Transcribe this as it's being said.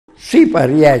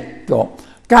Siparietto,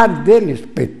 cari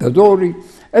telespettatori,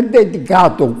 è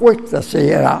dedicato questa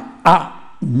sera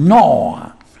a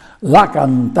Noa, la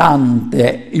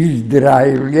cantante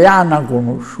israeliana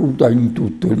conosciuta in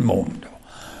tutto il mondo.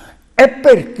 E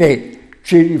perché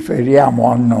ci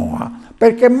riferiamo a Noa?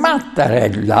 Perché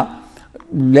Mattarella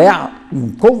le ha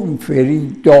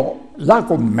conferito la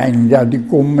commenda di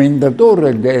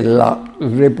commendatore della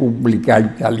Repubblica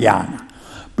Italiana,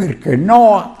 perché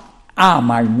Noa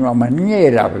ama in una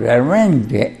maniera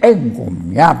veramente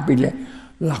encomiabile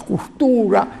la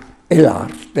cultura e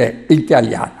l'arte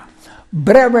italiana.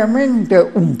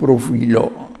 Brevemente un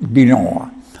profilo di Noa.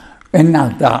 È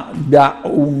nata da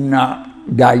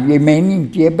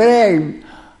yemeniti ebrei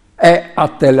e a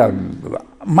Tel Aviv,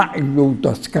 ma è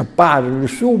dovuta scappare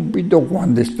subito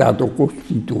quando è stato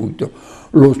costituito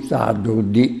lo Stato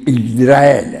di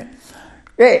Israele.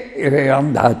 E è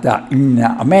andata in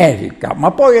America, ma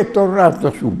poi è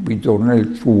tornata subito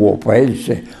nel suo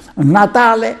paese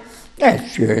natale e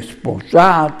si è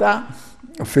sposata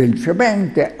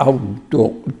felicemente, ha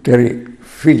avuto 3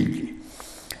 figli.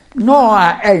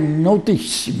 Noa è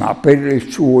notissima per il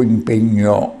suo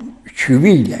impegno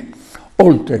civile,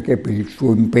 oltre che per il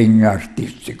suo impegno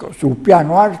artistico. Sul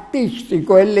piano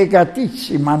artistico è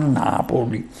legatissima a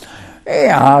Napoli e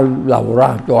ha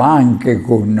lavorato anche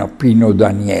con Pino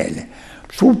Daniele.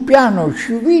 Sul piano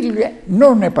civile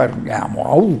non ne parliamo,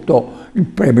 ha avuto il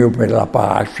premio per la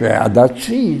pace ad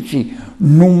Assisi,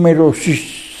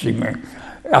 numerosissime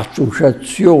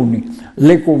associazioni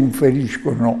le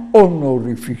conferiscono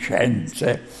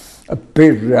onorificenze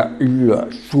per il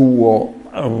suo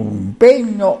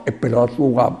impegno e per la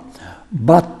sua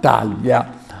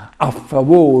battaglia a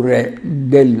favore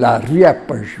della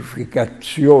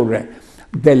riappacificazione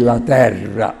della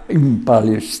terra in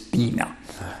Palestina.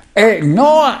 E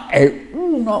Noa è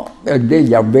uno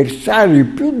degli avversari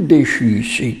più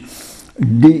decisi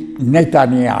di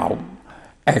Netanyahu.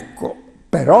 Ecco,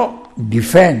 però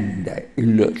difende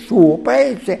il suo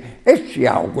paese e si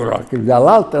augura che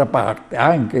dall'altra parte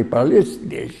anche i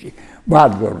palestinesi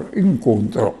vadano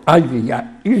incontro agli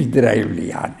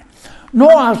israeliani.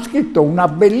 Noa ha scritto una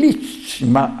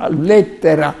bellissima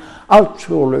lettera al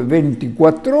Sole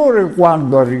 24 Ore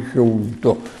quando ha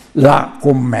ricevuto la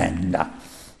commenda.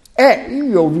 E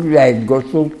io vi leggo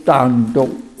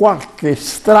soltanto qualche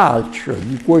stralcio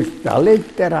di questa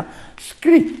lettera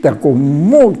scritta con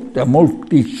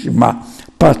moltissima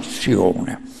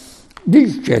passione.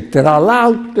 Dice, tra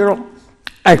l'altro,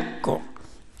 ecco,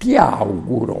 ti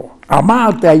auguro,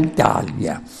 amata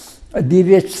Italia, di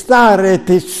restare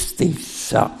te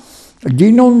stessa,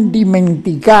 di non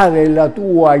dimenticare la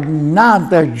tua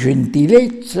innata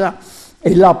gentilezza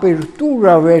e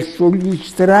l'apertura verso gli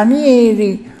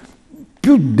stranieri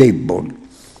più deboli,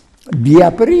 di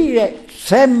aprire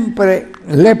sempre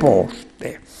le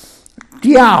porte.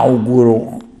 Ti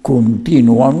auguro,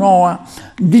 continua Noa,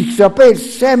 di saper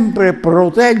sempre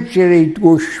proteggere i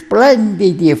tuoi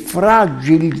splendidi e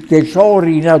fragili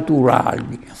tesori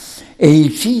naturali e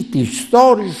i siti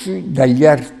storici dagli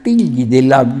artigli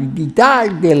dell'avidità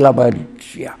e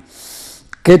dell'avarizia.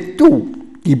 Che tu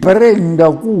ti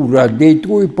prenda cura dei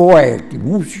tuoi poeti,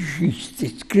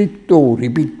 musicisti,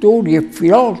 scrittori, pittori e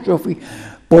filosofi,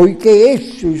 poiché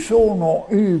essi sono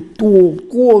il tuo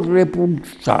cuore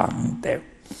pulsante.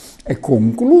 E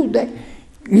conclude,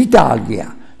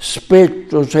 Italia,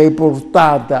 spesso sei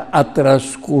portata a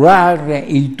trascurare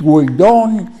i tuoi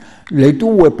doni, le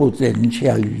tue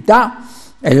potenzialità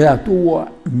e la tua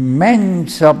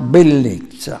immensa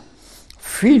bellezza,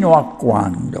 fino a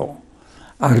quando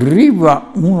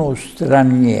arriva uno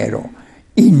straniero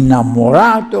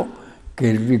innamorato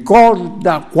che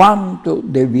ricorda quanto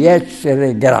devi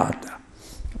essere grata.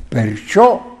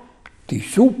 Perciò ti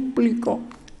supplico,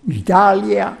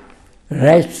 Italia,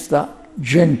 resta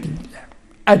gentile.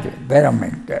 Ed è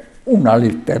veramente una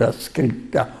lettera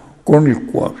scritta con il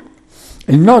cuore.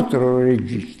 Il nostro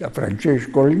regista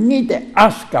Francesco Legnite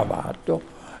ha scavato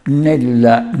nei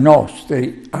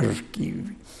nostri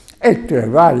archivi e tra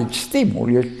vari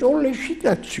stimoli e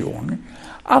sollecitazioni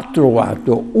ha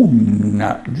trovato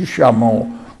una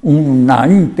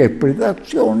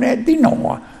interpretazione di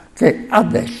Noa che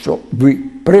adesso vi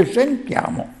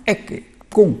presentiamo e che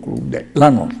conclude la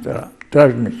nostra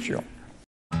trasmissione.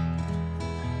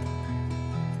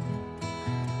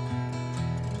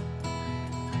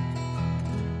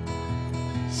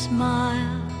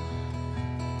 Smile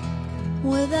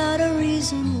without a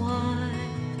reason why.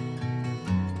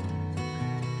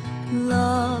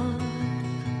 Love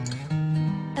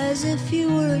as if you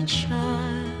were a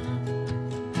child.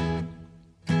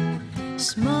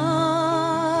 Smile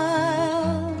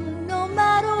no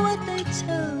matter what they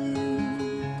tell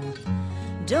you.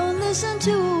 Don't listen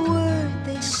to a word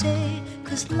they say,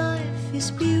 'cause life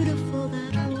is beautiful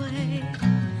that way.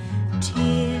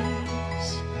 Tears,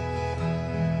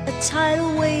 a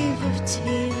tidal wave of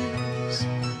tears.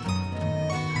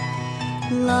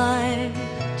 Light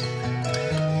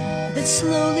that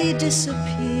slowly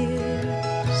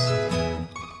disappears.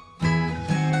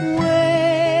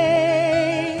 Wait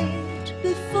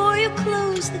before you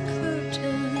close the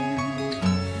curtain.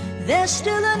 There's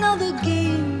still another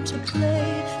game to play,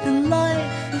 and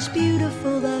life is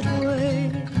beautiful that way.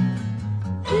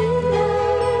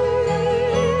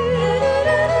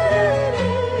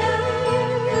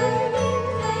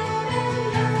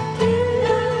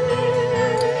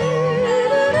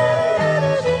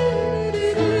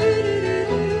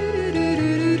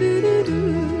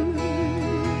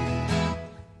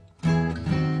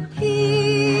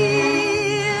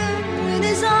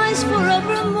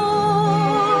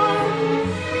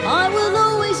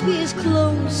 Be as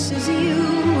close as you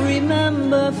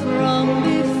remember from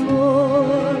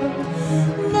before.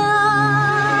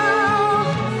 Now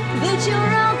that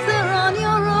you're out there on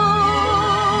your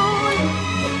own,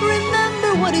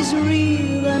 remember what is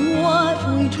real and what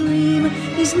we dream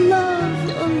is love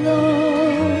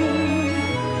alone.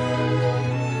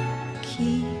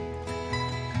 Keep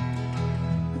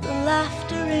the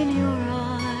laughter in your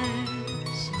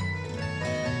eyes.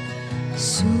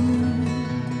 Soon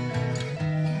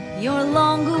your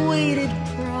long-awaited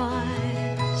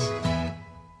prize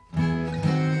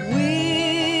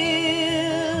we'll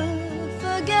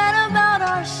forget about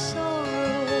our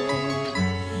sorrow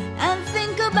and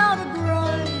think about a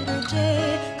brighter day,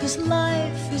 'cause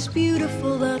life is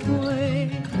beautiful that way.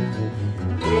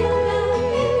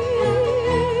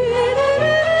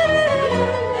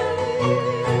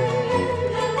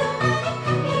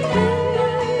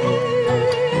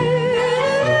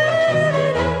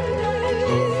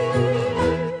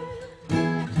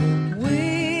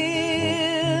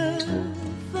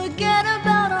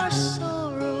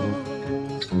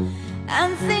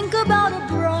 And think about a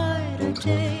brighter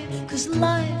day, 'cause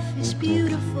life is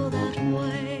beautiful that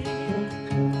way.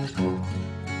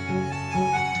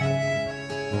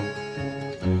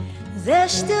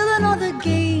 There's still another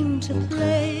game to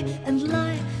play, and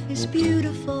life is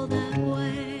beautiful that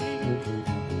way.